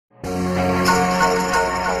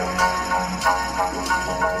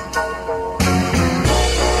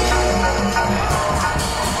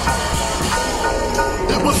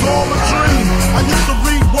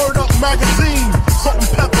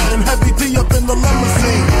the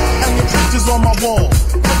limousine, hanging pictures on my wall.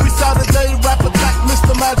 Every Saturday, rap attack,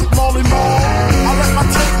 Mr. Magic Molly Mall. I let my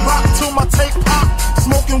tape rock till my tape pop.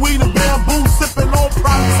 Smoking weed and bamboo, sipping on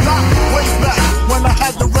private stock. Way back when I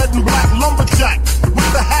had the red and black lumberjack with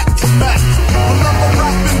the hat to match. Remember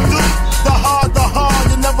rapping Duke, the hard.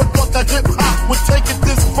 You never thought that hip hop would take it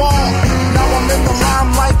this far. Now I'm in the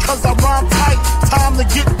limelight cause I rhyme tight. Time to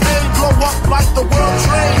get paid, blow up like the world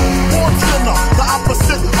trade. Born sinner, the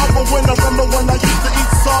opposite of a winner. Remember when I used to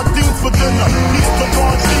eat sardines for dinner? East to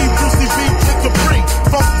Ron G, Brucey B, Kid Capri,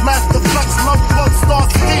 Funk Master Flex, Love Bug, Star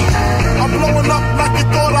Ski. I'm blowing up like you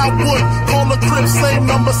thought I would. Call the crib, same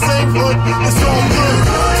number, same hood. It's all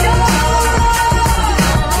good.